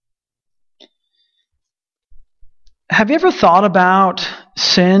have you ever thought about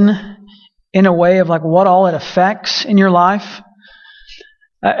sin in a way of like what all it affects in your life?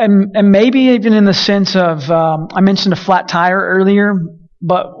 And maybe even in the sense of, I mentioned a flat tire earlier,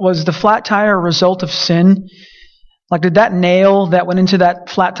 but was the flat tire a result of sin? Like, did that nail that went into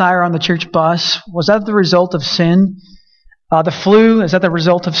that flat tire on the church bus, was that the result of sin? The flu, is that the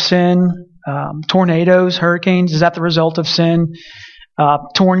result of sin? Tornadoes, hurricanes, is that the result of sin?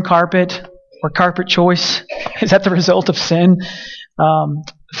 Torn carpet or carpet choice, is that the result of sin?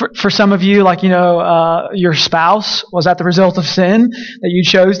 For some of you, like, your spouse, was that the result of sin that you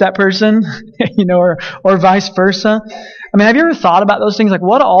chose that person, or vice versa? I mean, have you ever thought about those things? Like,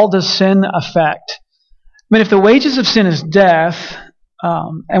 what all does sin affect? I mean, if the wages of sin is death,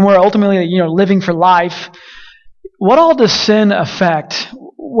 and we're ultimately, living for life, what all does sin affect?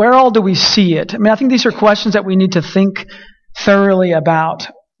 Where all do we see it? I mean, I think these are questions that we need to think thoroughly about.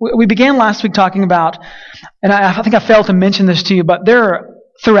 We began last week talking about, and I think I failed to mention this to you, but there are,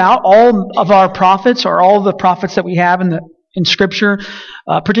 throughout all of our prophets, or all the prophets that we have in Scripture,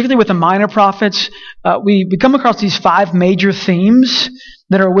 particularly with the minor prophets, we come across these 5 major themes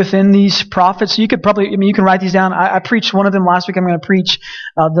that are within these prophets. So you could probably, you can write these down. I preached one of them last week. I'm going to preach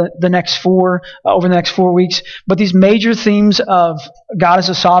the next 4 over the next 4 weeks. But these major themes of God as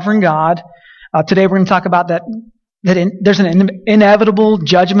a sovereign God. Today we're going to talk about that there's an inevitable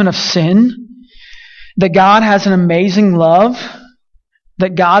judgment of sin, that God has an amazing love,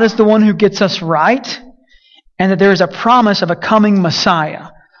 that God is the one who gets us right, and that there is a promise of a coming Messiah.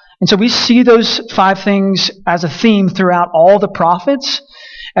 And so we see those 5 things as a theme throughout all the prophets.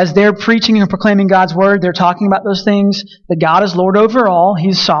 As they're preaching and proclaiming God's word, they're talking about those things, that God is Lord over all,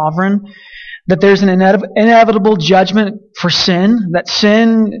 He's sovereign, that there's an inevitable judgment for sin, that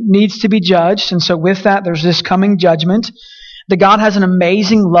sin needs to be judged, and so with that there's this coming judgment, that God has an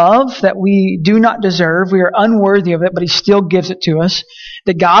amazing love that we do not deserve, we are unworthy of it, but He still gives it to us,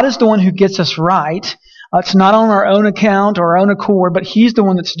 that God is the one who gets us right. It's not on our own account or our own accord, but He's the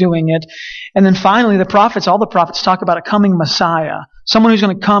one that's doing it. And then finally, all the prophets talk about a coming Messiah, someone who's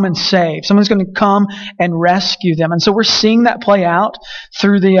going to come and save, someone who's going to come and rescue them. And so we're seeing that play out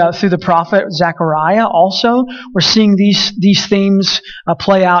through the prophet Zechariah. Also, we're seeing these themes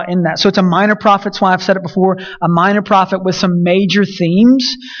play out in that. So it's a minor prophet. That's why I've said it before, a minor prophet with some major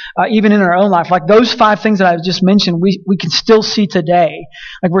themes, even in our own life. Like those 5 things that I just mentioned, we can still see today.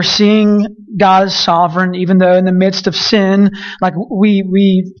 Like we're seeing God is sovereign, even though in the midst of sin, like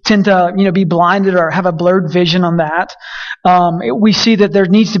we tend to be blinded or have a blurred vision on that. We see that there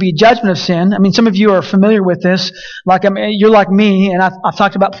needs to be judgment of sin. I mean, some of you are familiar with this. Like, you're like me, and I've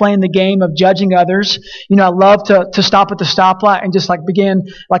talked about playing the game of judging others. I love to stop at the stoplight and just begin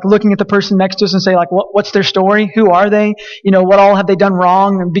looking at the person next to us and say what's their story? Who are they? What all have they done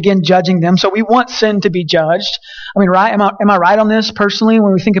wrong? And begin judging them. So we want sin to be judged. I mean, right? Am I right on this personally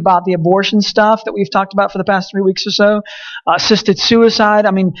when we think about the abortion stuff that we've talked about for the past 3 weeks or so? Assisted suicide.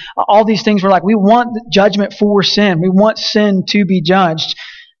 I mean, all these things we want judgment for sin. We want sin to be judged.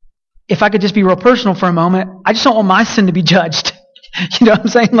 If I could just be real personal for a moment, I just don't want my sin to be judged. You know what I'm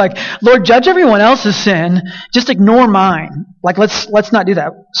saying? Lord, judge everyone else's sin. Just ignore mine. Let's not do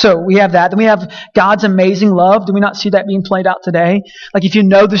that. So we have that. Then we have God's amazing love. Do we not see that being played out today? If you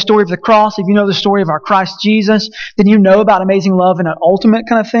know the story of the cross, if you know the story of our Christ Jesus, then you know about amazing love and an ultimate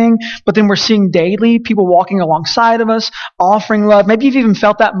kind of thing. But then we're seeing daily people walking alongside of us, offering love. Maybe you've even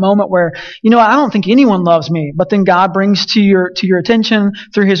felt that moment where, I don't think anyone loves me. But then God brings to your attention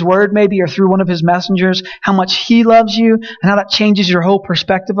through His word maybe, or through one of His messengers, how much He loves you and how that changes your whole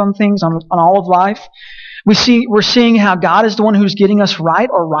perspective on things, on all of life. We're seeing how God is the one who's getting us right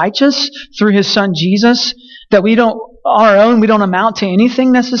or righteous through His Son Jesus, that we don't amount to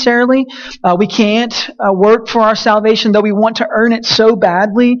anything necessarily. We can't work for our salvation, though we want to earn it so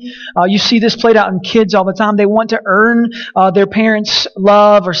badly. You see this played out in kids all the time. They want to earn their parents'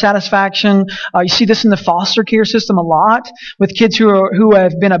 love or satisfaction. You see this in the foster care system a lot with kids who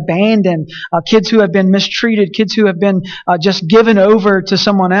have been abandoned, kids who have been mistreated, kids who have been just given over to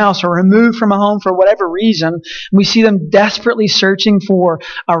someone else or removed from a home for whatever reason. We see them desperately searching for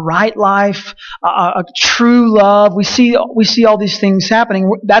a right life, a true love. We see all these things happening.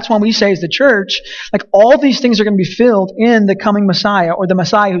 That's why we say as the church, all these things are going to be filled in the coming Messiah, or the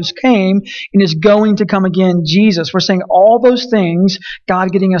Messiah who's came and is going to come again, Jesus. We're saying all those things,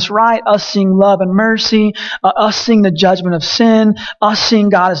 God getting us right, us seeing love and mercy, us seeing the judgment of sin, us seeing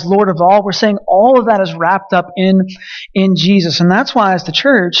God as Lord of all. We're saying all of that is wrapped up in Jesus. And that's why as the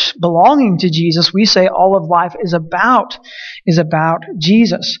church belonging to Jesus, we say all of life is about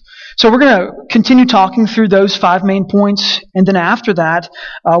Jesus. So we're going to continue talking through those 5 main points, and then after that,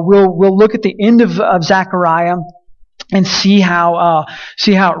 we'll look at the end of Zechariah and see how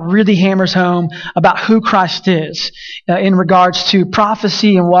it really hammers home about who Christ is in regards to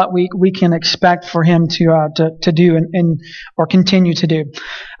prophecy and what we can expect for Him to do and or continue to do.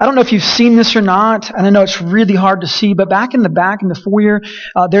 I don't know if you've seen this or not, and I know it's really hard to see, but back in the foyer,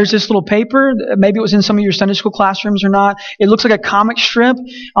 there's this little paper. Maybe it was in some of your Sunday school classrooms or not. It looks like a comic strip.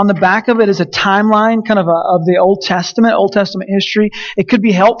 On the back of it is a timeline, kind of of the Old Testament history. It could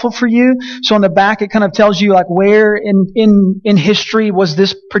be helpful for you. So on the back, it kind of tells you like where in history was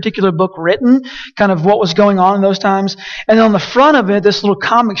this particular book written, kind of what was going on in those times. And then on the front of it, this little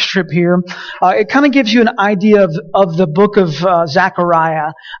comic strip here, it kind of gives you an idea of the book of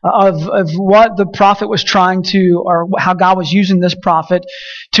Zechariah, of what the prophet was trying to, or how God was using this prophet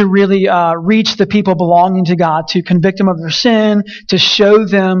to really reach the people belonging to God, to convict them of their sin, to show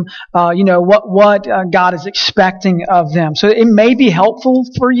them, what God is expecting of them. So it may be helpful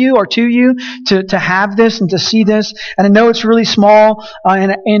for you or to you to have this and to see this. And I know it's really small,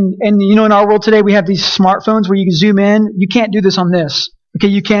 and in our world today we have these smartphones where you can zoom in. You can't do this on this. Okay,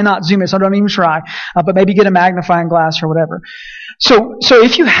 you cannot zoom in, so don't even try. But maybe get a magnifying glass or whatever. So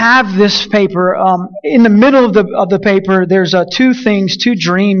if you have this paper, in the middle of the paper, there's two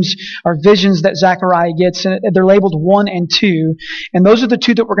dreams or visions that Zechariah gets, and they're labeled 1 and 2, and those are the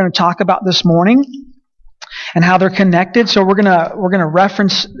two that we're going to talk about this morning, and how they're connected. So we're gonna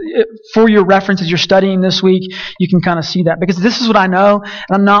reference, for your reference as you're studying this week, you can kind of see that, because this is what I know,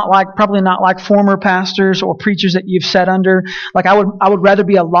 and I'm probably not like former pastors or preachers that you've sat under. Like I would rather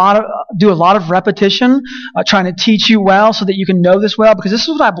do a lot of repetition, trying to teach you well so that you can know this well, because this is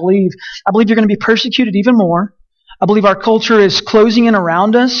what I believe. I believe you're going to be persecuted even more. I believe our culture is closing in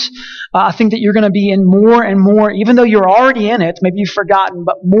around us. I think that you're going to be in more and more, even though you're already in it, maybe you've forgotten,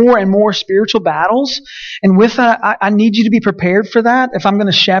 but more and more spiritual battles. And with that, I need you to be prepared for that. If I'm going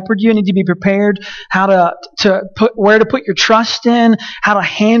to shepherd you, I need you to be prepared where to put your trust in, how to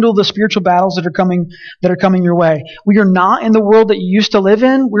handle the spiritual battles that are coming your way. We are not in the world that you used to live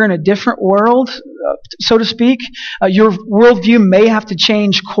in. We're in a different world, so to speak. Your worldview may have to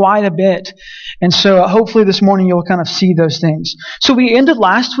change quite a bit. And so hopefully this morning you'll kind of see those things. So we ended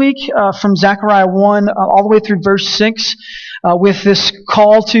last week from Zechariah 1 all the way through verse 6 with this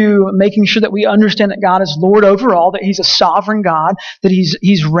call to making sure that we understand that God is Lord over all, that He's a sovereign God, that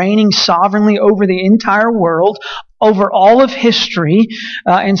He's reigning sovereignly over the entire world, over all of history.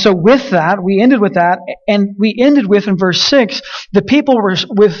 And so with that, we ended with that, and we ended with, in verse 6, the people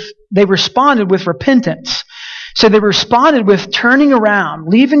they responded with repentance. So they responded with turning around,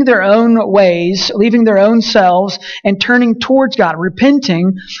 leaving their own ways, leaving their own selves, and turning towards God,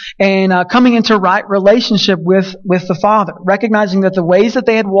 repenting, and coming into right relationship with the Father, recognizing that the ways that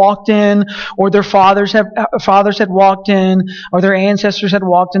they had walked in, or their fathers had walked in, or their ancestors had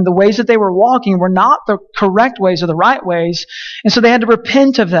walked in, the ways that they were walking were not the correct ways or the right ways, and so they had to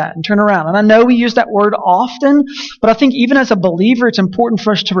repent of that and turn around. And I know we use that word often, but I think even as a believer, it's important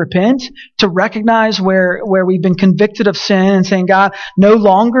for us to repent, to recognize where we've been convicted of sin, and saying, God, no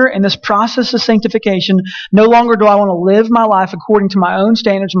longer in this process of sanctification, no longer do I want to live my life according to my own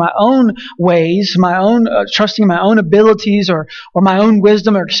standards, my own ways, my own trusting my own abilities or my own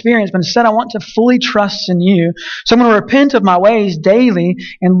wisdom or experience, but instead I want to fully trust in you. So I'm going to repent of my ways daily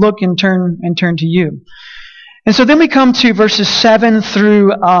and look and turn to you. And so then we come to verses 7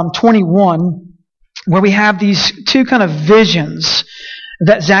 through 21, where we have these two kind of visions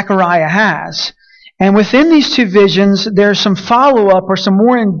that Zechariah has. And within these two visions, there's some follow-up or some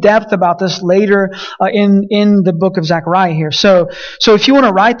more in depth about this later in the book of Zechariah here. So if you want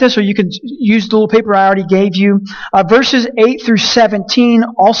to write this, or you can use the little paper I already gave you, verses 8 through 17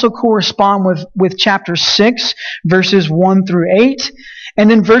 also correspond with chapter 6, verses 1 through 8. And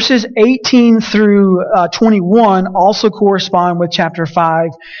then verses 18 through 21 also correspond with chapter 5,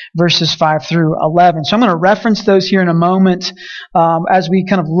 verses 5 through 11. So I'm going to reference those here in a moment as we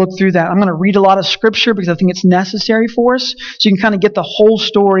kind of look through that. I'm going to read a lot of scripture because I think it's necessary for us, so you can kind of get the whole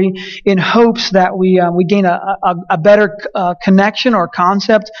story, in hopes that we gain a better connection or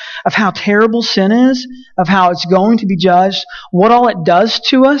concept of how terrible sin is, of how it's going to be judged, what all it does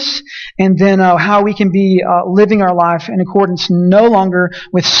to us, and then how we can be living our life in accordance no longer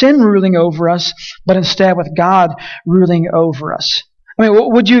with sin ruling over us, but instead with God ruling over us. I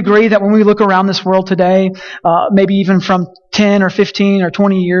mean, would you agree that when we look around this world today, maybe even from 10 or 15 or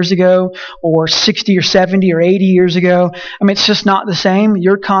 20 years ago, or 60 or 70 or 80 years ago, I mean, it's just not the same.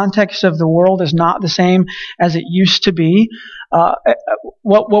 Your context of the world is not the same as it used to be.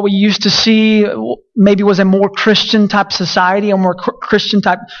 what we used to see maybe was a more Christian type society, a more Christian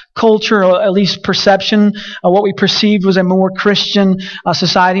type culture, or at least perception. What we perceived was a more Christian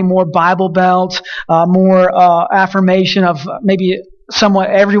society, more Bible Belt, more affirmation of maybe somewhat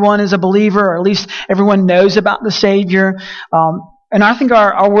everyone is a believer, or at least everyone knows about the Savior. And I think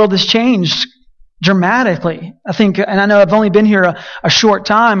our world has changed dramatically. I think, and I know I've only been here a short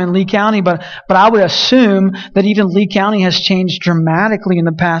time in Lee County, but I would assume that even Lee County has changed dramatically in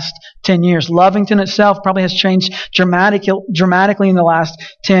the past 10 years. Lovington itself probably has changed dramatically in the last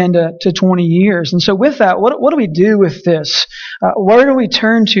 10 to 20 years. And so with that, what do we do with this? Where do we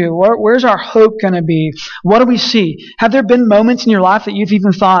turn to? Where's our hope going to be? What do we see? Have there been moments in your life that you've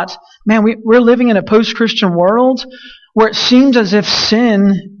even thought, man, we're living in a post-Christian world where it seems as if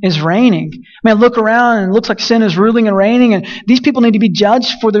sin is reigning? I mean, look around and it looks like sin is ruling and reigning, and these people need to be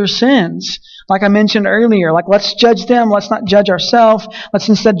judged for their sins. Like I mentioned earlier, like let's judge them, let's not judge ourselves. Let's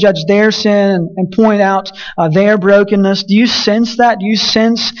instead judge their sin and point out their brokenness. Do you sense that? Do you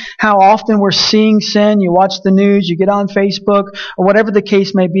sense how often we're seeing sin? You watch the news, you get on Facebook, or whatever the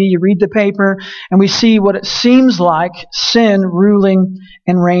case may be, you read the paper, and we see what it seems like sin ruling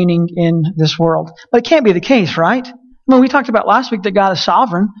and reigning in this world. But it can't be the case, right? I mean, we talked about last week that God is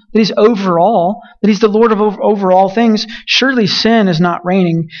sovereign, that He's overall, that He's the Lord of over all things. Surely sin is not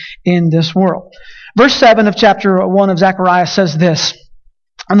reigning in this world. Verse 7 of chapter 1 of Zechariah says this: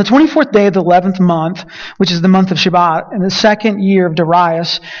 On the 24th day of the 11th month, which is the month of Shebat, in the second year of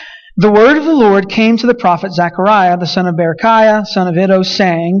Darius, the word of the Lord came to the prophet Zechariah, the son of Berechiah, son of Iddo,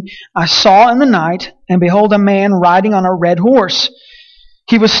 saying, I saw in the night, and behold, a man riding on a red horse.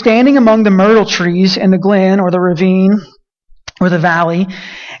 He was standing among the myrtle trees in the glen or the ravine or the valley,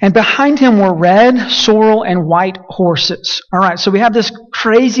 and behind him were red, sorrel, and white horses. All right, so we have this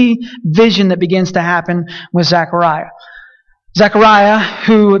crazy vision that begins to happen with Zechariah. Zechariah,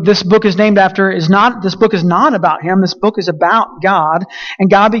 who this book is named after, this book is not about him. This book is about God. And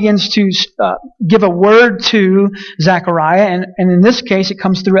God begins to give a word to Zechariah. And in this case, it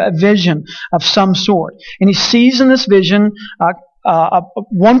comes through a vision of some sort. And he sees in this vision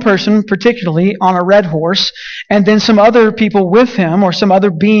one person particularly on a red horse, and then some other people with him, or some other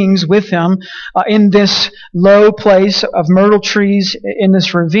beings with him, in this low place of myrtle trees in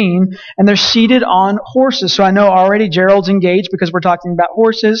this ravine, and they're seated on horses. So I know already Gerald's engaged because we're talking about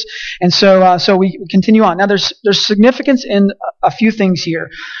horses, and so we continue on. Now there's significance in a few things here.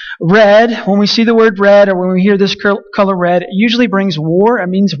 Red, when we see the word red, or when we hear this color red, it usually brings war. It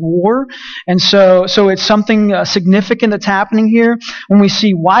means war. And so it's something significant that's happening here. When we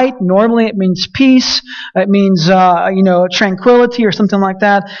see white, normally it means peace. It means, tranquility or something like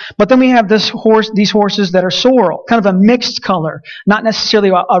that. But then we have these horses that are sorrel, kind of a mixed color. Not necessarily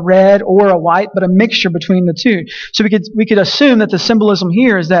a red or a white, but a mixture between the two. So we could assume that the symbolism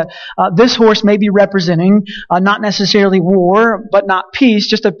here is that this horse may be representing not necessarily war, but not peace,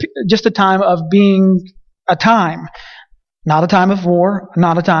 just a time of being a time. Not a time of war,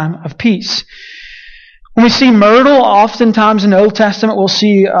 not a time of peace. When we see myrtle, oftentimes in the Old Testament, we'll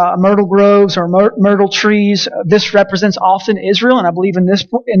see myrtle groves or myrtle trees. This represents often Israel, and I believe in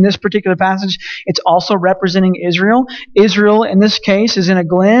this particular passage, it's also representing Israel. Israel, in this case, is in a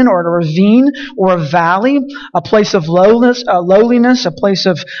glen or a ravine or a valley, a place of lowliness, a place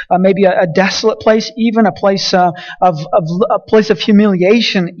of maybe a desolate place, even a place of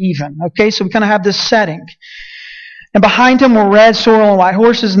humiliation, even. Okay, so we kind of have this setting. And behind him were red, sorrel, and white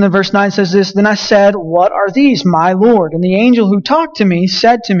horses. And then verse 9 says this, Then I said, What are these, my Lord? And the angel who talked to me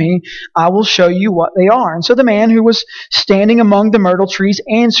said to me, I will show you what they are. And so the man who was standing among the myrtle trees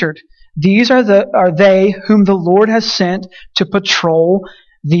answered, These are they whom the Lord has sent to patrol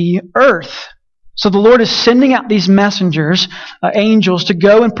the earth. So the Lord is sending out these messengers, angels, to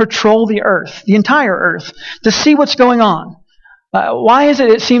go and patrol the earth, the entire earth, to see what's going on. Why is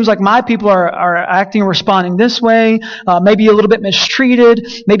it seems like my people are acting or responding this way, maybe a little bit mistreated,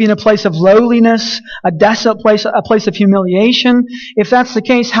 maybe in a place of lowliness, a desolate place, a place of humiliation? If that's the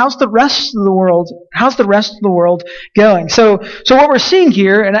case, how's the rest of the world going? So what we're seeing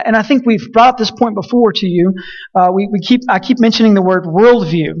here, and I think we've brought up this point before to you, I keep mentioning the word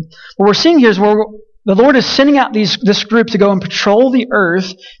worldview. What we're seeing here is the Lord is sending out this group to go and patrol the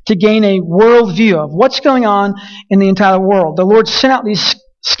earth to gain a world view of what's going on in the entire world. The Lord sent out these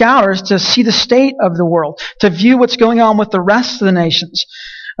scouters to see the state of the world, to view what's going on with the rest of the nations.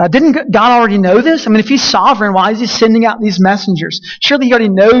 Didn't God already know this? I mean, if He's sovereign, why is He sending out these messengers? Surely He already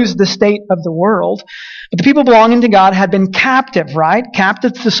knows the state of the world. But the people belonging to God had been captive, right?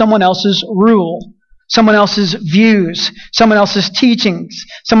 Captive to someone else's rule. someone else's views, someone else's teachings,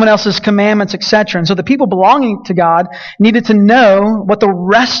 someone else's commandments, etc. And so the people belonging to God needed to know what the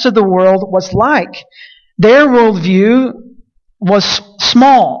rest of the world was like. Their worldview was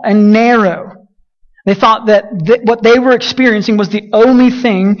small and narrow. They thought that what they were experiencing was the only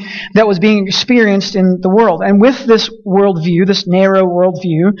thing that was being experienced in the world. And with this worldview, this narrow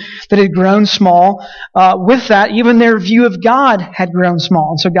worldview that had grown small, with that, even their view of God had grown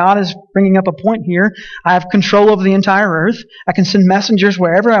small. And so God is bringing up a point here. I have control over the entire earth. I can send messengers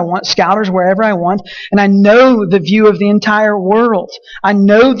wherever I want, scouters wherever I want, and I know the view of the entire world. I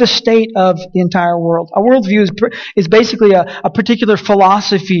know the state of the entire world. A worldview is basically a particular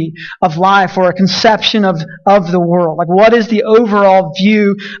philosophy of life or a conception of the world. Like, what is the overall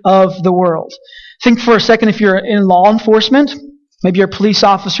view of the world? Think for a second if you're in law enforcement. Maybe you're a police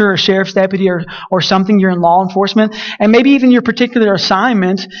officer or sheriff's deputy or something. You're in law enforcement. And maybe even your particular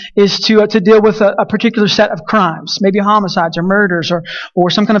assignment is to deal with a particular set of crimes. Maybe homicides or murders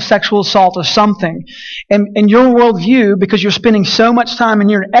or some kind of sexual assault or something. And your worldview, because you're spending so much time and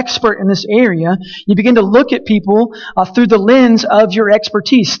you're an expert in this area, you begin to look at people through the lens of your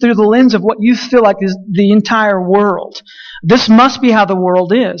expertise, through the lens of what you feel like is the entire world. This must be how the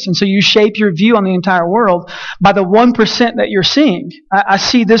world is. And so you shape your view on the entire world by the 1% that you're seeing. I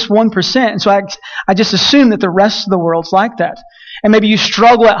see this 1%, and so I just assume that the rest of the world's like that. And maybe you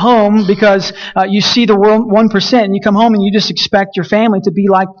struggle at home because you see the world 1%, and you come home and you just expect your family to be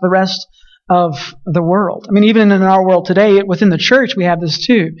like the rest of the world. I mean, even in our world today, within the church, we have this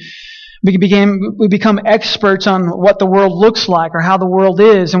too. We become experts on what the world looks like or how the world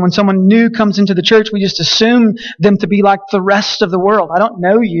is. And when someone new comes into the church, we just assume them to be like the rest of the world. I don't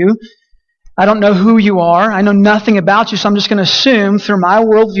know you. I don't know who you are. I know nothing about you. So I'm just going to assume through my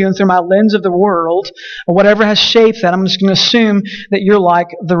worldview and through my lens of the world, or whatever has shaped that, I'm just going to assume that you're like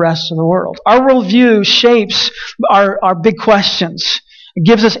the rest of the world. Our worldview shapes our big questions. It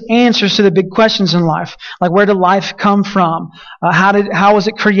gives us answers to the big questions in life, like where did life come from? How was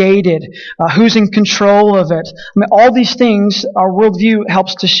it created? Who's in control of it? I mean, all these things, our worldview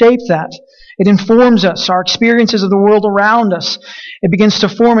helps to shape that. It informs us, our experiences of the world around us. It begins to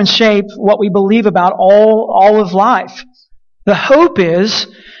form and shape what we believe about all of life. The hope is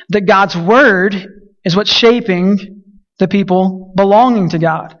that God's Word is what's shaping the people belonging to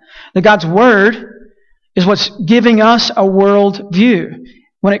God. That God's Word is what's giving us a world view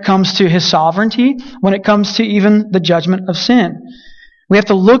when it comes to His sovereignty, when it comes to even the judgment of sin. We have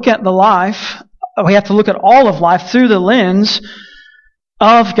to look at we have to look at all of life through the lens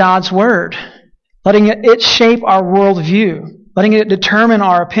of God's Word, letting it shape our world view, letting it determine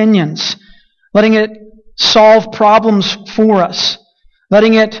our opinions, letting it solve problems for us,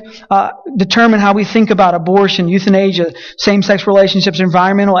 letting it determine how we think about abortion, euthanasia, same-sex relationships,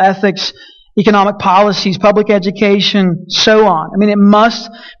 environmental ethics, economic policies, public education, so on. I mean, it must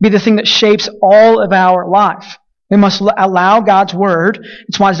be the thing that shapes all of our life. We must allow God's Word.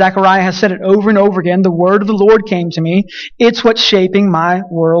 It's why Zechariah has said it over and over again. The Word of the Lord came to me. It's what's shaping my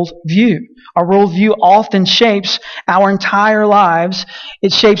world view. Our worldview often shapes our entire lives.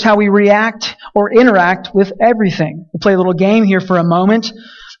 It shapes how we react or interact with everything. We'll play a little game here for a moment.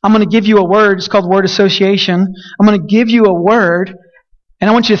 I'm going to give you a word. It's called word association. I'm going to give you a word, and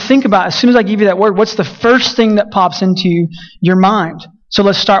I want you to think about, as soon as I give you that word, what's the first thing that pops into your mind? So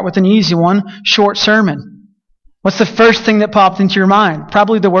let's start with an easy one, short sermon. What's the first thing that popped into your mind?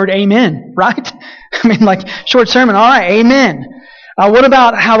 Probably the word amen, right? I mean, like, short sermon, all right, amen. What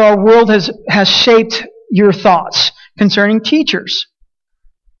about how our world has shaped your thoughts concerning teachers?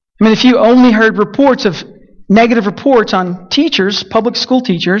 I mean, if you only heard negative reports on teachers, public school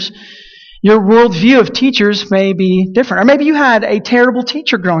teachers, your worldview of teachers may be different. Or maybe you had a terrible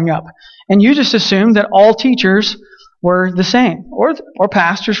teacher growing up, and you just assumed that all teachers were the same, or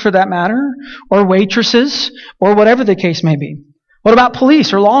pastors for that matter, or waitresses, or whatever the case may be. What about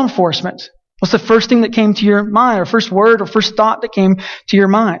police or law enforcement? What's the first thing that came to your mind, or first word or first thought that came to your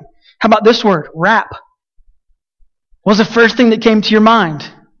mind? How about this word, rap? What was the first thing that came to your mind?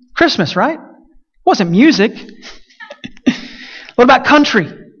 Christmas, right? It wasn't music. What about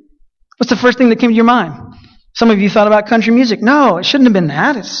country? What's the first thing that came to your mind? Some of you thought about country music. No, it shouldn't have been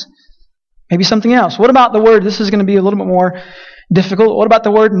that. It's maybe something else. What about the word? This is going to be a little bit more difficult. What about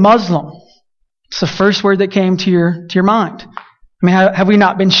the word Muslim? It's the first word that came to your mind. I mean, have we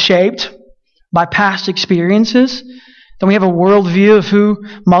not been shaped by past experiences? Don't we have a worldview of who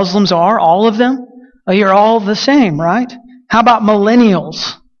Muslims are, all of them? Oh, you're all the same, right? How about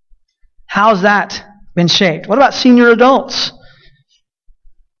millennials? How's that been shaped? What about senior adults?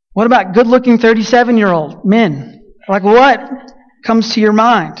 What about good-looking 37-year-old men? Like, what comes to your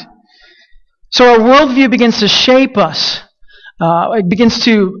mind? So our worldview begins to shape us. It begins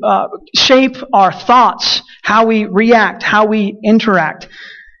to shape our thoughts, how we react, how we interact.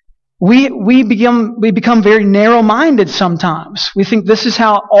 We become very narrow-minded sometimes. We think this is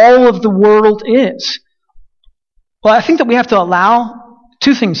how all of the world is. Well, I think that we have to allow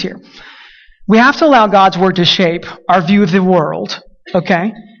two things here. We have to allow God's Word to shape our view of the world,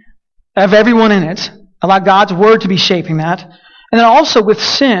 okay, of everyone in it. Allow God's Word to be shaping that. And then also with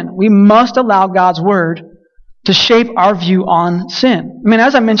sin, we must allow God's Word to shape our view on sin. I mean,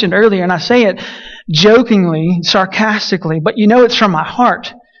 as I mentioned earlier, and I say it jokingly, sarcastically, but you know it's from my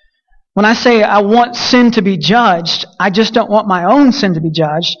heart. When I say I want sin to be judged, I just don't want my own sin to be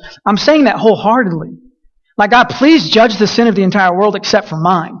judged. I'm saying that wholeheartedly. Like, God, please judge the sin of the entire world except for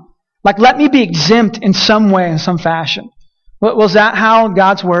mine. Like, let me be exempt in some way, in some fashion. Was that how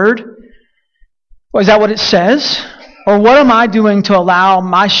God's Word? Was that what it says? Or what am I doing to allow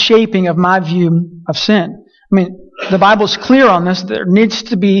my shaping of my view of sin? I mean, the Bible's clear on this. There needs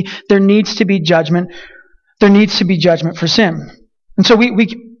to be judgment. There needs to be judgment for sin. And so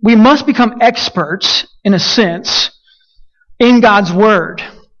we must become experts, in a sense, in God's Word.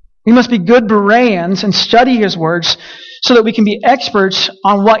 We must be good Bereans and study His words so that we can be experts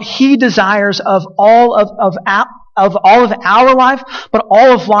on what He desires of all of our life, but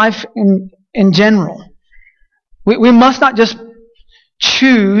all of life in general. We must not just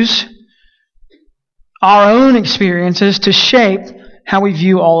choose our own experiences to shape how we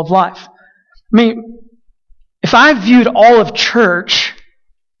view all of life. I mean, if I viewed all of church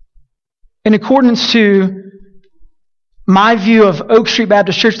in accordance to my view of Oak Street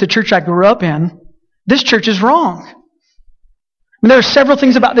Baptist Church, the church I grew up in, this church is wrong. I mean, there are several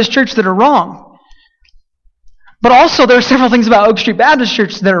things about this church that are wrong. But also there are several things about Oak Street Baptist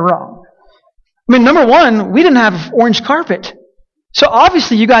Church that are wrong. I mean, number one, we didn't have orange carpet. So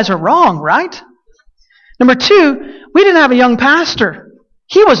obviously you guys are wrong, right? Number two, we didn't have a young pastor.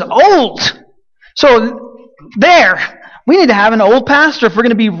 He was old. So we need to have an old pastor if we're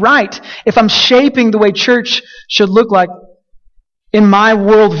going to be right. If I'm shaping the way church should look like in my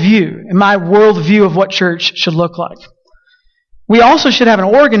worldview of what church should look like. We also should have an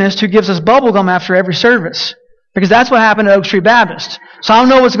organist who gives us bubble gum after every service. Because that's what happened at Oak Street Baptist. So I don't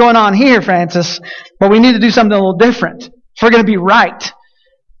know what's going on here, Francis, but we need to do something a little different if we're going to be right.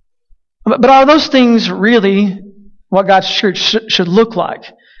 But are those things really what God's church should look like?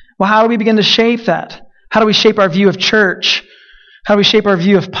 Well, how do we begin to shape that? How do we shape our view of church? How do we shape our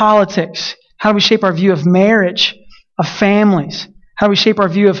view of politics? How do we shape our view of marriage, of families? How do we shape our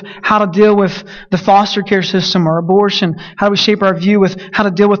view of how to deal with the foster care system or abortion? How do we shape our view with how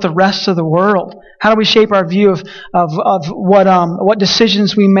to deal with the rest of the world? How do we shape our view of what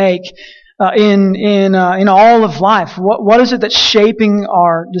decisions we make in all of life? What is it that's shaping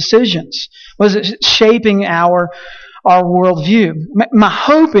our decisions? What is it shaping our worldview? My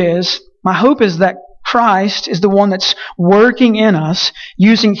hope is that Christ is the one that's working in us,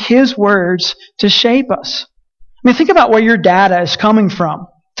 using His words to shape us. I mean, think about where your data is coming from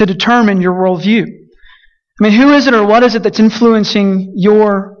to determine your worldview. I mean, who is it or what is it that's influencing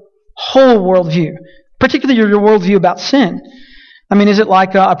your whole worldview, particularly your worldview about sin? I mean, is it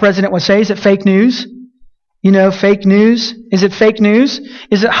like a president would say, is it fake news? You know, fake news? Is it fake news?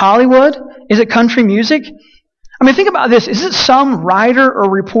 Is it Hollywood? Is it country music? I mean, think about this. Is it some writer or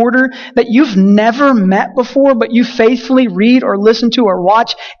reporter that you've never met before, but you faithfully read or listen to or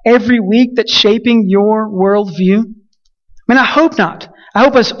watch every week that's shaping your worldview? I mean, I hope not. I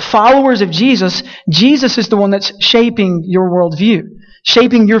hope as followers of Jesus, Jesus is the one that's shaping your worldview,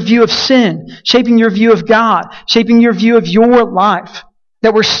 shaping your view of sin, shaping your view of God, shaping your view of your life,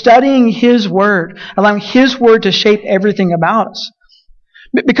 that we're studying His Word, allowing His Word to shape everything about us.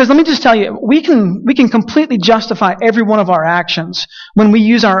 Because let me just tell you, we can completely justify every one of our actions when we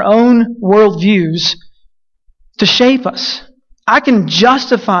use our own worldviews to shape us. I can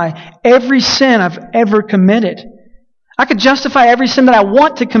justify every sin I've ever committed. I could justify every sin that I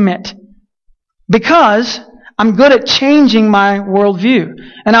want to commit because I'm good at changing my worldview.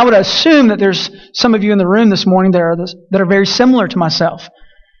 And I would assume that there's some of you in the room this morning that are very similar to myself.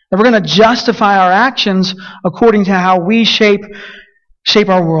 That we're going to justify our actions according to how we shape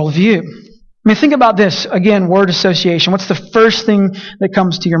our worldview. I mean, think about this. Again, word association. What's the first thing that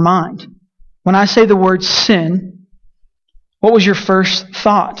comes to your mind? When I say the word sin, what was your first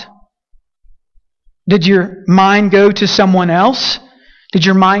thought? Did your mind go to someone else? Did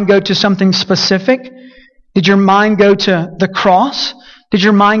your mind go to something specific? Did your mind go to the cross? Did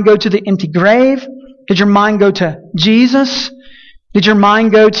your mind go to the empty grave? Did your mind go to Jesus? Did your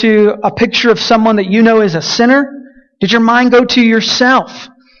mind go to a picture of someone that you know is a sinner? Did your mind go to yourself?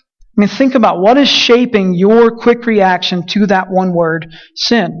 I I mean, think about what is shaping your quick reaction to that one word,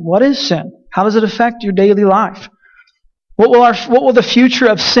 sin. What is sin? How does it affect your daily life? What will the future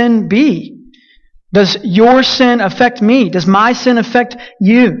of sin be? Does your sin affect me? Does my sin affect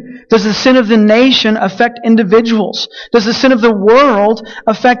you? Does the sin of the nation affect individuals? Does the sin of the world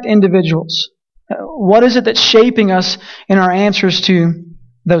affect individuals? What is it that's shaping us in our answers to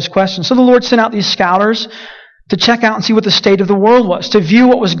those questions? So the Lord sent out these scholars to check out and see what the state of the world was, to view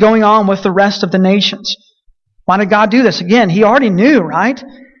what was going on with the rest of the nations. Why did God do this? Again, He already knew, right?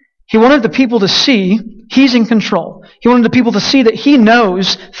 He wanted the people to see He's in control. He wanted the people to see that He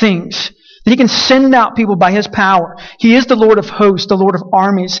knows things, that He can send out people by His power. He is the Lord of hosts, the Lord of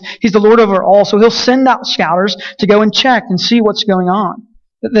armies. He's the Lord over all. So He'll send out scholars to go and check and see what's going on,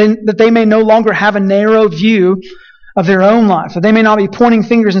 that they may no longer have a narrow view of their own life. That they may not be pointing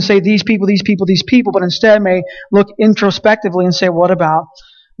fingers and say, these people, but instead may look introspectively and say, what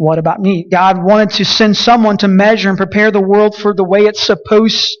about me? God wanted to send someone to measure and prepare the world for the way it's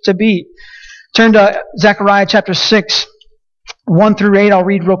supposed to be. Turn to Zechariah chapter 6, 1 through 8. I'll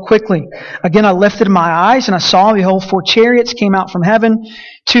read real quickly. Again, I lifted my eyes and I saw, behold, 4 chariots came out from heaven,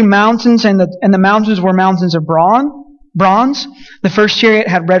 2 mountains, and the mountains were mountains of bronze. The first chariot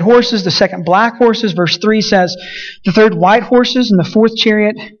had red horses, the second black horses. Verse 3 says, the third white horses, and the fourth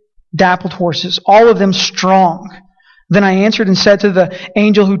chariot dappled horses, all of them strong. Then I answered and said to the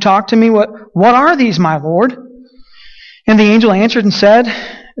angel who talked to me, What are these, my Lord? And the angel answered and said,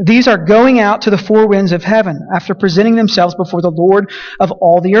 these are going out to the 4 winds of heaven, after presenting themselves before the Lord of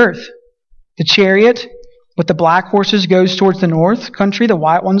all the earth. The chariot with the black horses goes towards the north country, the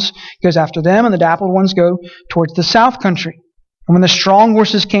white ones goes after them, and the dappled ones go towards the south country. And when the strong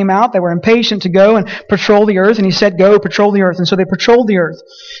horses came out, they were impatient to go and patrol the earth, and he said, go, patrol the earth. And so they patrolled the earth.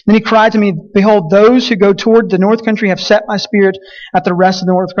 Then he cried to me, behold, those who go toward the north country have set my spirit at the rest of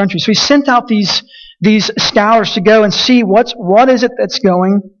the north country. So he sent out these scholars to go and see what is it that's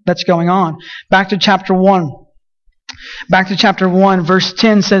going on. Back to chapter 1. Verse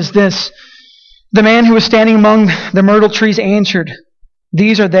 10 says this, the man who was standing among the myrtle trees answered,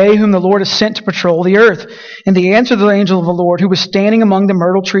 these are they whom the Lord has sent to patrol the earth. And he answered the angel of the Lord who was standing among the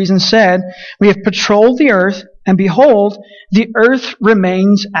myrtle trees and said, we have patrolled the earth, and behold, the earth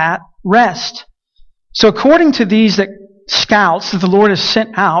remains at rest. So according to these scouts that the Lord has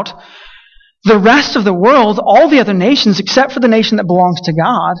sent out, the rest of the world, all the other nations except for the nation that belongs to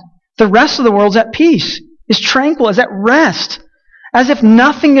God, the rest of the world's at peace, is tranquil, is at rest, as if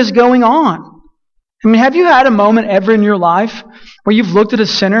nothing is going on. I mean, have you had a moment ever in your life where you've looked at a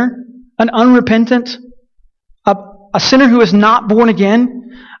sinner, an unrepentant, a sinner who is not born again,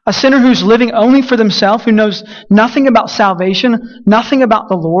 a sinner who's living only for themselves, who knows nothing about salvation, nothing about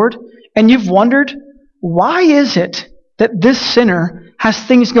the Lord, and you've wondered, why is it that this sinner has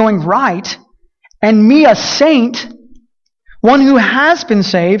things going right, and me, a saint, one who has been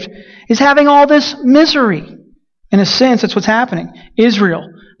saved, is having all this misery? In a sense, that's what's happening. Israel,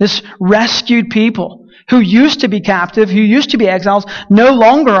 this rescued people who used to be captive, who used to be exiles, no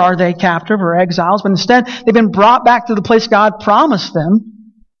longer are they captive or exiles, but instead they've been brought back to the place God promised them.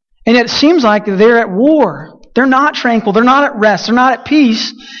 And yet it seems like they're at war. They're not tranquil. They're not at rest. They're not at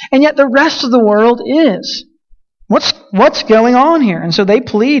peace. And yet the rest of the world is. What's going on here? And so they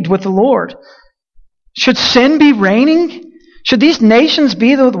plead with the Lord. Should sin be reigning? Should these nations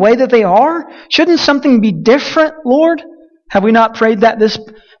be the way that they are? Shouldn't something be different, Lord? Have we not prayed that this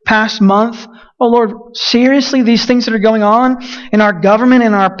past month? Oh Lord, seriously, these things that are going on in our government,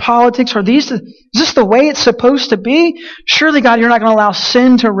 in our politics, is this the way it's supposed to be? Surely, God, you're not going to allow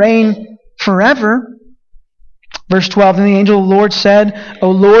sin to reign forever. Verse 12, then the angel of the Lord said,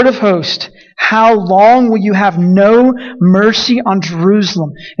 O Lord of hosts, how long will you have no mercy on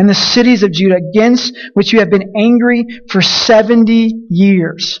Jerusalem and the cities of Judah, against which you have been angry for 70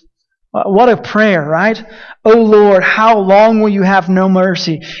 years? What a prayer, right? O Lord, how long will you have no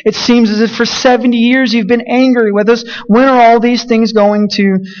mercy? It seems as if for 70 years you've been angry with us. When are all these things going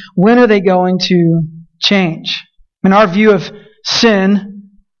to change? And our view of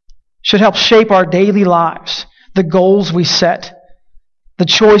sin should help shape our daily lives, the goals we set, the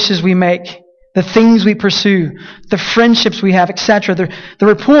choices we make, the things we pursue, the friendships we have, etc. The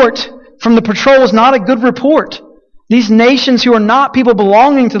report from the patrol is not a good report. These nations who are not people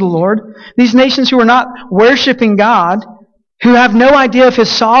belonging to the Lord, these nations who are not worshiping God, who have no idea of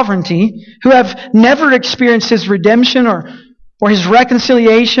His sovereignty, who have never experienced His redemption or His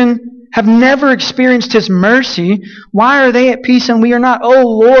reconciliation, have never experienced His mercy, why are they at peace and we are not? Oh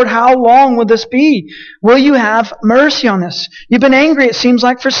Lord, how long will this be? Will you have mercy on us? You've been angry, it seems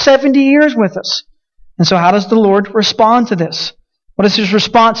like, for 70 years with us. And so how does the Lord respond to this? What is his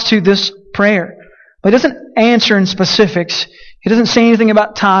response to this prayer? But he doesn't answer in specifics. He doesn't say anything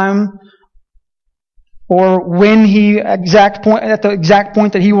about time or when at the exact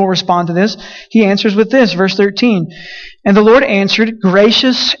point that he will respond to this. He answers with this, verse 13. And the Lord answered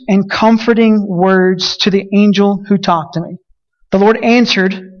gracious and comforting words to the angel who talked to me. The Lord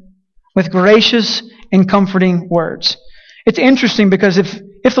answered with gracious and comforting words. It's interesting because if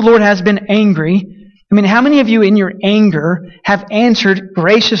the Lord has been angry, how many of you in your anger have answered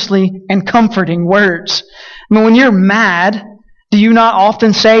graciously and comforting words? When you're mad, do you not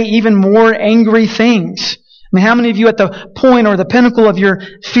often say even more angry things? How many of you at the point or the pinnacle of your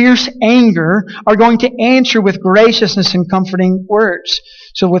fierce anger are going to answer with graciousness and comforting words?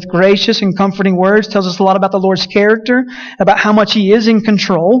 So with gracious and comforting words tells us a lot about the Lord's character, about how much He is in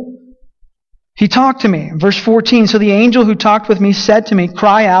control. He talked to me. Verse 14, so the angel who talked with me said to me,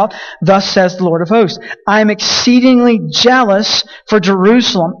 cry out, thus says the Lord of hosts, I am exceedingly jealous for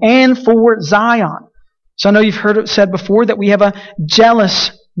Jerusalem and for Zion. So I know you've heard it said before that we have a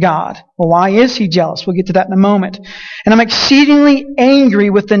jealous God. Well, why is He jealous? We'll get to that in a moment. And I'm exceedingly angry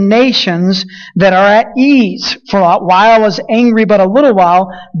with the nations that are at ease. For a while I was angry, but a little while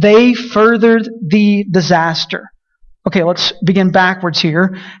they furthered the disaster. Okay, let's begin backwards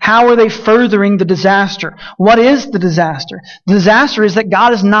here. How are they furthering the disaster? What is the disaster? The disaster is that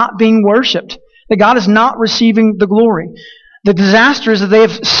God is not being worshipped, that God is not receiving the glory. The disaster is that they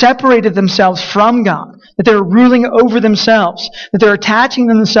have separated themselves from God, that they're ruling over themselves, that they're attaching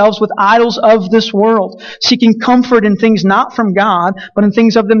themselves with idols of this world, seeking comfort in things not from God, but in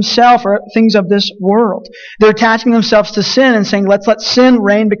things of themselves or things of this world. They're attaching themselves to sin and saying, let's let sin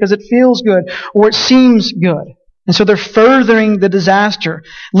reign because it feels good or it seems good. And so they're furthering the disaster,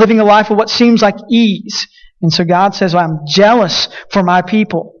 living a life of what seems like ease. And so God says, well, I'm jealous for my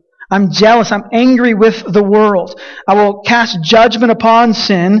people. I'm jealous. I'm angry with the world. I will cast judgment upon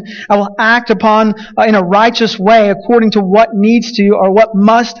sin. I will act upon in a righteous way according to what needs to or what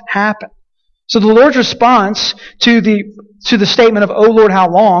must happen. So the Lord's response to the statement of, "O Lord, how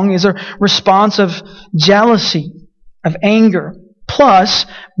long?" is a response of jealousy, of anger, plus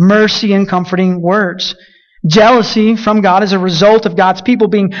mercy and comforting words. Jealousy from God is a result of God's people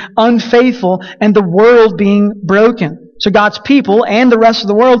being unfaithful and the world being broken. So God's people and the rest of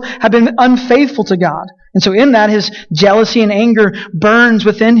the world have been unfaithful to God. And so in that, His jealousy and anger burns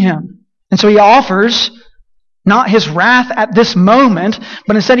within Him. And so He offers not His wrath at this moment,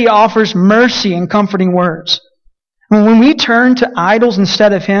 but instead He offers mercy and comforting words. And when we turn to idols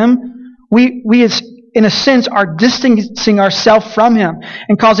instead of Him, we in a sense, are distancing ourselves from Him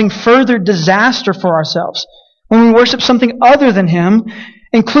and causing further disaster for ourselves. When we worship something other than Him,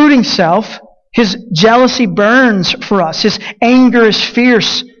 including self, His jealousy burns for us. His anger is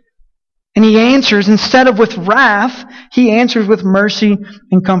fierce. And He answers, instead of with wrath, He answers with mercy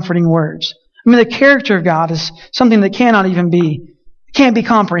and comforting words. The character of God is something that can't be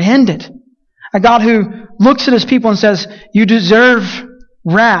comprehended. A God who looks at His people and says, you deserve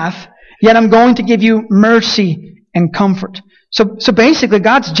wrath, yet I'm going to give you mercy and comfort. So basically,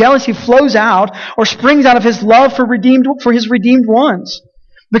 God's jealousy flows out or springs out of His love for His redeemed ones.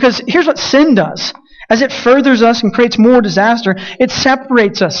 Because here's what sin does. As it furthers us and creates more disaster, it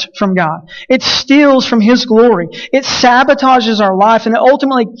separates us from God. It steals from His glory. It sabotages our life and it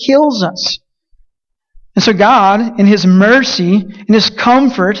ultimately kills us. And so God, in His mercy, in His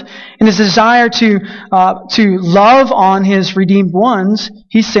comfort, in His desire to love on His redeemed ones,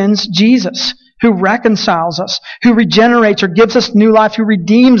 He sends Jesus, who reconciles us, who regenerates or gives us new life, who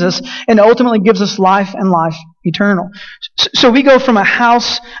redeems us, and ultimately gives us life and life eternal. So we go from a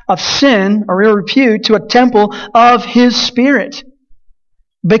house of sin or ill repute to a temple of His Spirit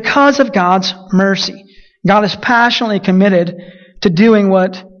because of God's mercy. God is passionately committed to doing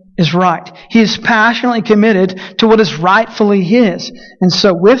what is right. He is passionately committed to what is rightfully His. And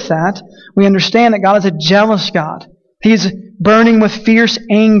so with that, we understand that God is a jealous God. He is burning with fierce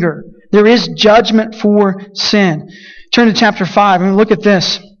anger. There is judgment for sin. Turn to chapter 5 and look at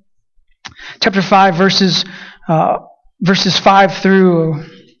this. Chapter 5 verses 5 through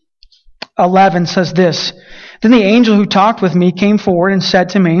 11 says this. Then the angel who talked with me came forward and said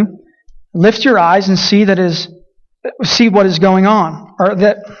to me, lift your eyes and see what is going on.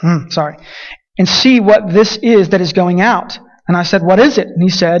 And see what this is that is going out. And I said, what is it? And he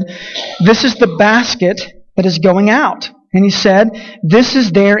said, this is the basket that is going out. And he said, this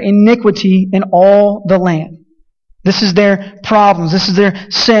is their iniquity in all the land. This is their problems. This is their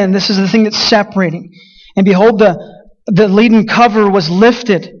sin. This is the thing that's separating. And behold, the leaden cover was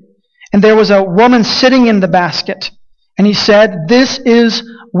lifted. And there was a woman sitting in the basket. And he said, this is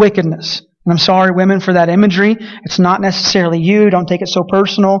wickedness. And I'm sorry, women, for that imagery. It's not necessarily you. Don't take it so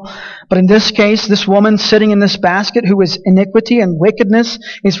personal. But in this case, this woman sitting in this basket who is iniquity and wickedness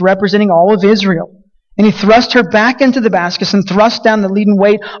is representing all of Israel. And he thrust her back into the basket and thrust down the leaden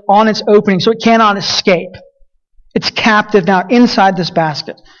weight on its opening so it cannot escape. It's captive now inside this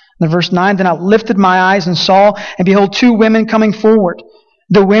basket. And in verse 9, then I lifted my eyes and saw, and behold, two women coming forward.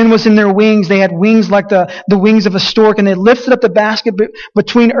 The wind was in their wings. They had wings like the wings of a stork, and they lifted up the basket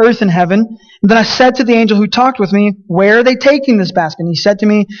between earth and heaven. And then I said to the angel who talked with me, where are they taking this basket? And he said to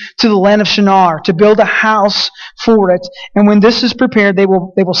me, to the land of Shinar, to build a house for it. And when this is prepared, they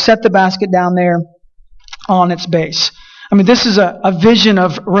will set the basket down there on its base. I mean, this is a vision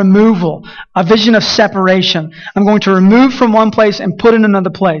of removal, a vision of separation. I'm going to remove from one place and put in another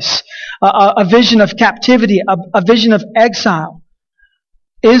place. A vision of captivity, a vision of exile.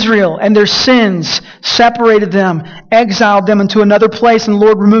 Israel and their sins separated them, exiled them into another place, and the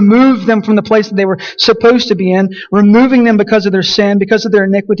Lord removed them from the place that they were supposed to be in, removing them because of their sin, because of their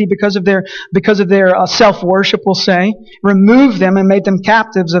iniquity, because of their self-worship, we'll say. Removed them and made them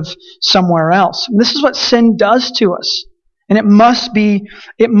captives of somewhere else. And this is what sin does to us. And it must be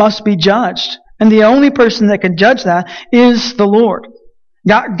judged. And the only person that can judge that is the Lord.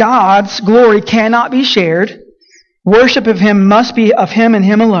 God's glory cannot be shared. Worship of Him must be of Him and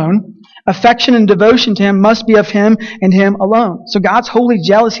Him alone. Affection and devotion to Him must be of Him and Him alone. So God's holy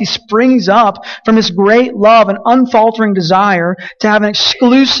jealousy springs up from His great love and unfaltering desire to have an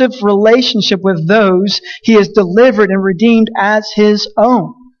exclusive relationship with those He has delivered and redeemed as His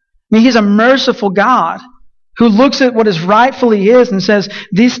own. I mean, He's a merciful God who looks at what is rightfully His and says,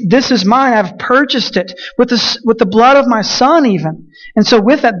 this is mine, I've purchased it with the blood of my Son even. And so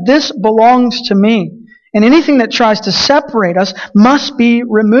with that, this belongs to me. And anything that tries to separate us must be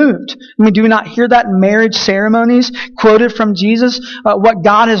removed. I mean, do we not hear that in marriage ceremonies quoted from Jesus? What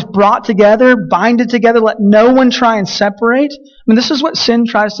God has brought together, bind it together, let no one try and separate. I mean, this is what sin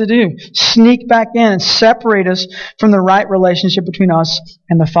tries to do. Sneak back in and separate us from the right relationship between us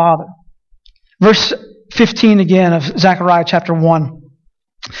and the Father. Verse 15 again of Zechariah chapter 1.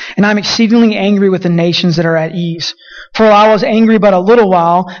 And I'm exceedingly angry with the nations that are at ease. For while I was angry but a little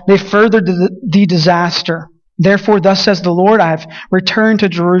while, they furthered the disaster. Therefore, thus says the Lord, I have returned to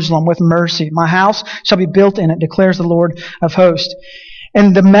Jerusalem with mercy. My house shall be built in it, declares the Lord of hosts.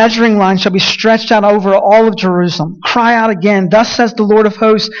 And the measuring line shall be stretched out over all of Jerusalem. Cry out again, thus says the Lord of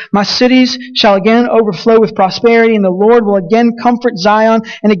hosts, my cities shall again overflow with prosperity, and the Lord will again comfort Zion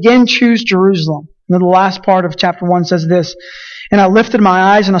and again choose Jerusalem. And then the last part of chapter 1 says this, and I lifted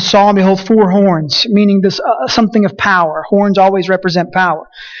my eyes and I saw and behold 4 horns, meaning this something of power. Horns always represent power.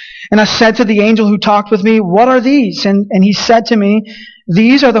 And I said to the angel who talked with me, what are these? And he said to me,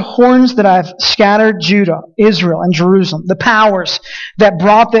 these are the horns that I've scattered Judah, Israel, and Jerusalem. The powers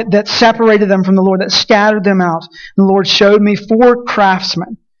that separated them from the Lord, that scattered them out. And the Lord showed me 4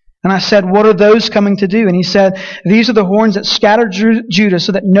 craftsmen. And I said, what are those coming to do? And he said, these are the horns that scattered Judah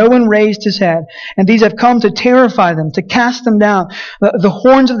so that no one raised his head. And these have come to terrify them, to cast them down. The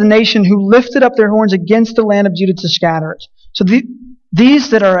horns of the nation who lifted up their horns against the land of Judah to scatter it. So these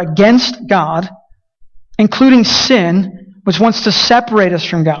that are against God, including sin, which wants to separate us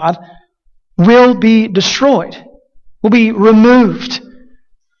from God, will be destroyed, will be removed.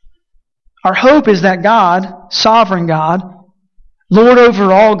 Our hope is that God, sovereign God, Lord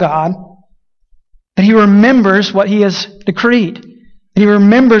over all God, that He remembers what He has decreed, that He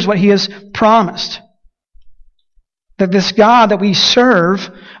remembers what He has promised. That this God that we serve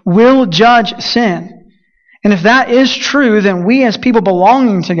will judge sin. And if that is true, then we as people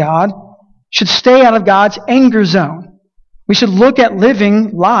belonging to God should stay out of God's anger zone. We should look at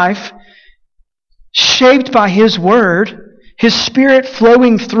living life shaped by His Word, His Spirit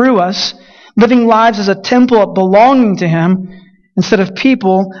flowing through us, living lives as a temple belonging to Him, instead of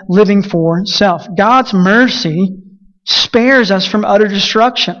people living for self. God's mercy spares us from utter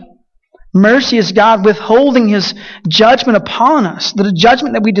destruction. Mercy is God withholding His judgment upon us, the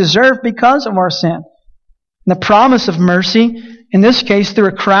judgment that we deserve because of our sin. And the promise of mercy, in this case through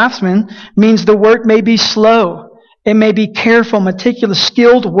a craftsman, means the work may be slow. It may be careful, meticulous,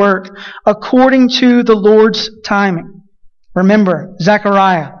 skilled work according to the Lord's timing. Remember,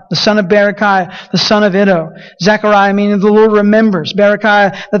 Zechariah, the son of Berechiah, the son of Iddo. Zechariah meaning the Lord remembers.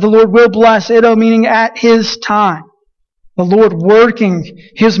 Berechiah, that the Lord will bless. Iddo meaning at His time. The Lord working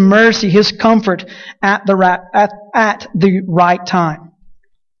His mercy, His comfort at the right time.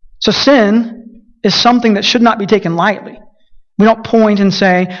 So sin is something that should not be taken lightly. We don't point and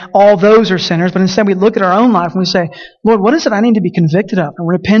say, all those are sinners, but instead we look at our own life and we say, Lord, what is it I need to be convicted of and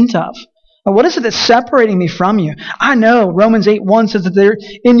repent of? What is it that's separating me from you? I know Romans 8:1 says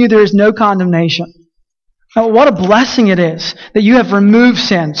that in you there is no condemnation. What a blessing it is that you have removed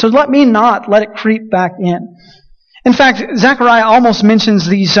sin. So let me not let it creep back in. In fact, Zechariah almost mentions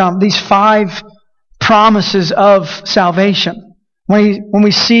these 5 promises of salvation. When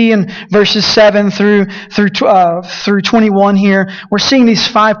we see in verses 7 through 21 here, we're seeing these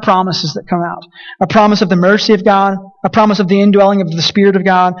 5 promises that come out. A promise of the mercy of God, a promise of the indwelling of the Spirit of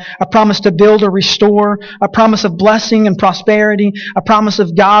God, a promise to build or restore, a promise of blessing and prosperity, a promise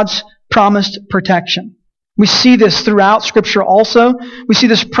of God's promised protection. We see this throughout Scripture also. We see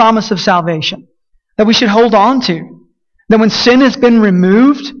this promise of salvation that we should hold on to. That when sin has been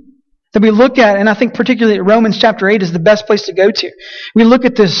removed, that we look at, and I think particularly Romans chapter 8 is the best place to go to. We look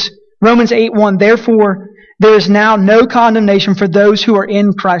at this, Romans 8:1, therefore there is now no condemnation for those who are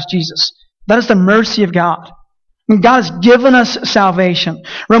in Christ Jesus. That is the mercy of God. And God has given us salvation.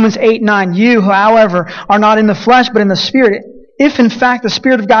 Romans 8:9, you, however, are not in the flesh but in the Spirit, if in fact the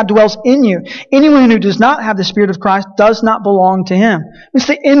Spirit of God dwells in you. Anyone who does not have the Spirit of Christ does not belong to Him. It's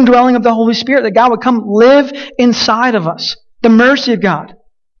the indwelling of the Holy Spirit, that God would come live inside of us. The mercy of God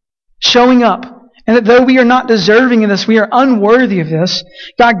showing up. And that though we are not deserving of this, we are unworthy of this,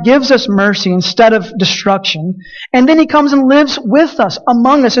 God gives us mercy instead of destruction. And then He comes and lives with us,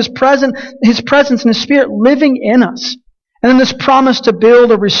 among us, His presence and His Spirit living in us. And then this promise to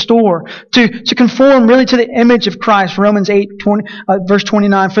build or restore, to conform really to the image of Christ. Romans 8, verse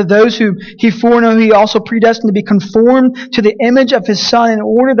 29, for those who He foreknew, He also predestined to be conformed to the image of His Son in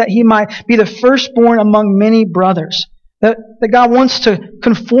order that He might be the firstborn among many brothers. That God wants to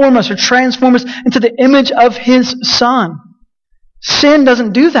conform us or transform us into the image of His Son. Sin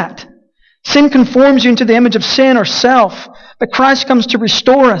doesn't do that. Sin conforms you into the image of sin or self. But Christ comes to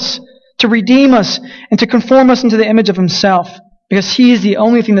restore us, to redeem us, and to conform us into the image of Himself. Because He is the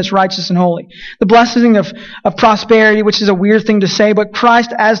only thing that's righteous and holy. The blessing of prosperity, which is a weird thing to say, but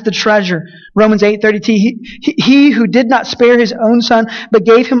Christ as the treasure. Romans 8:32, he who did not spare His own Son, but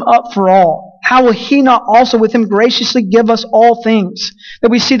gave Him up for all. How will He not also with Him graciously give us all things? That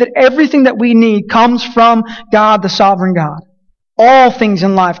we see that everything that we need comes from God, the sovereign God. All things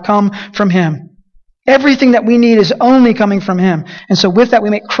in life come from Him. Everything that we need is only coming from Him. And so with that we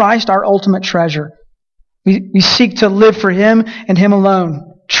make Christ our ultimate treasure. We seek to live for Him and Him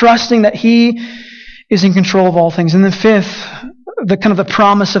alone, trusting that He is in control of all things. And then fifth, the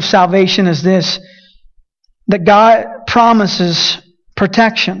promise of salvation is this, that God promises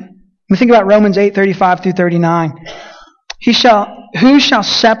protection. We think about Romans 8:35 through 39. Who shall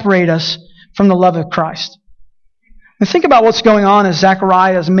separate us from the love of Christ? And think about what's going on as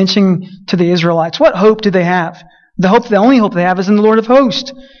Zechariah is mentioning to the Israelites. What hope do they have? The only hope they have is in the Lord of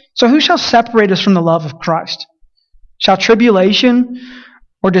hosts. So who shall separate us from the love of Christ? Shall tribulation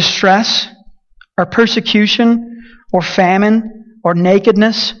or distress or persecution or famine or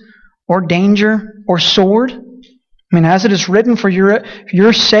nakedness or danger or sword? I mean, as it is written, for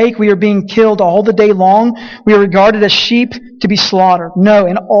your sake we are being killed all the day long. We are regarded as sheep to be slaughtered. No,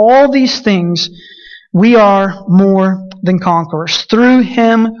 in all these things we are more than conquerors through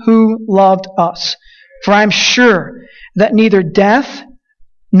Him who loved us. For I am sure that neither death,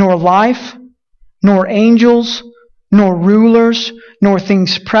 nor life, nor angels, nor rulers, nor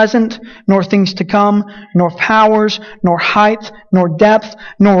things present, nor things to come, nor powers, nor height, nor depth,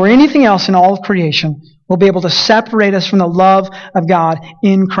 nor anything else in all of creation will be able to separate us from the love of God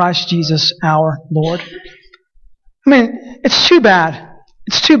in Christ Jesus our Lord. I mean, it's too bad.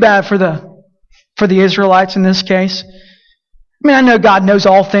 It's too bad for the Israelites in this case. I mean, I know God knows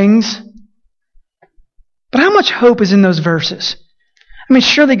all things. But how much hope is in those verses? I mean,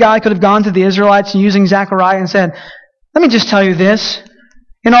 surely God could have gone to the Israelites using Zechariah and said, let me just tell you this.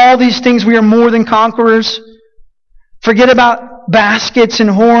 In all these things we are more than conquerors. Forget about baskets and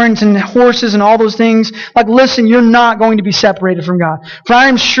horns and horses and all those things. Like, listen, you're not going to be separated from God. For I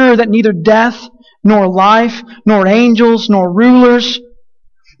am sure that neither death, nor life, nor angels, nor rulers,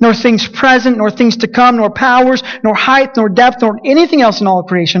 nor things present, nor things to come, nor powers, nor height, nor depth, nor anything else in all of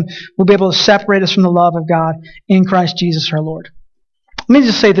creation will be able to separate us from the love of God in Christ Jesus our Lord. Let me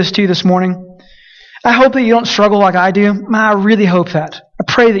just say this to you this morning. I hope that you don't struggle like I do. I really hope that. I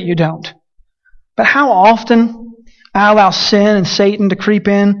pray that you don't. But how often I allow sin and Satan to creep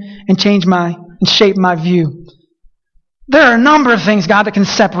in and shape my view. There are a number of things, God, that can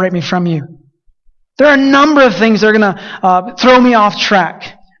separate me from you. There are a number of things that are going to throw me off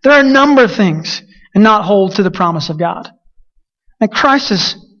track. There are a number of things and not hold to the promise of God. And Christ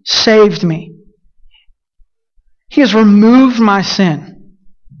has saved me. He has removed my sin.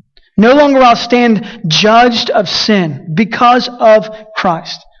 No longer will I stand judged of sin because of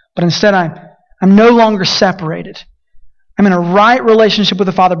Christ. but instead I'm no longer separated. I'm in a right relationship with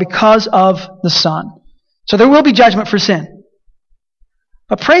the Father because of the Son. So there will be judgment for sin.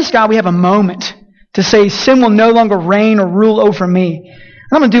 But praise God, we have a moment to say sin will no longer reign or rule over me.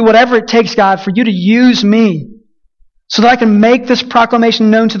 And I'm going to do whatever it takes, God, for you to use me so that I can make this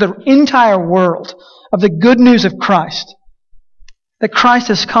proclamation known to the entire world of the good news of Christ. That Christ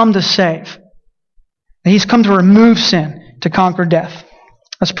has come to save. That He's come to remove sin, to conquer death.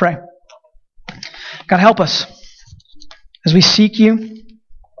 Let's pray. God, help us as we seek you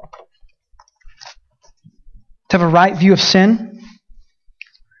to have a right view of sin.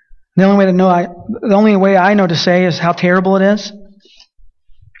 The only way I know to say is how terrible it is and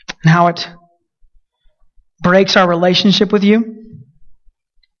how it breaks our relationship with you.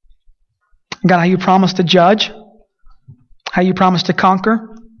 God, how you promise to judge, how you promise to conquer,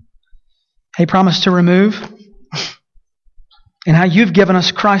 how you promise to remove, and how you've given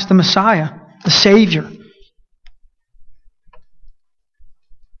us Christ the Messiah, the Savior.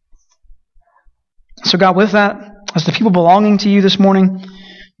 So God, with that, as the people belonging to you this morning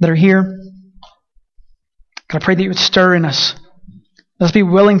that are here, God, I pray that you would stir in us. Let's be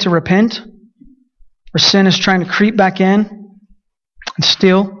willing to repent where sin is trying to creep back in and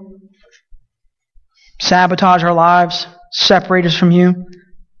steal, sabotage our lives, separate us from you.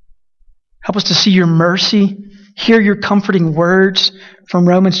 Help us to see your mercy, hear your comforting words from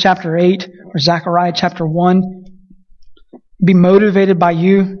Romans chapter 8 or Zechariah chapter 1. Be motivated by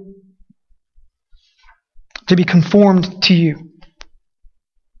you to be conformed to you.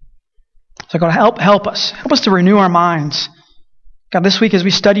 So God, help us. Help us to renew our minds. God, this week as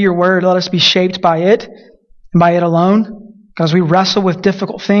we study your word, let us be shaped by it and by it alone. God, as we wrestle with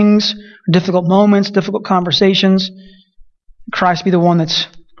difficult things, difficult moments, difficult conversations, Christ be the one that's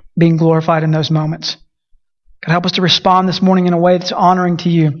being glorified in those moments. God, help us to respond this morning in a way that's honoring to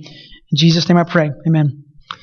you. In Jesus' name I pray. Amen.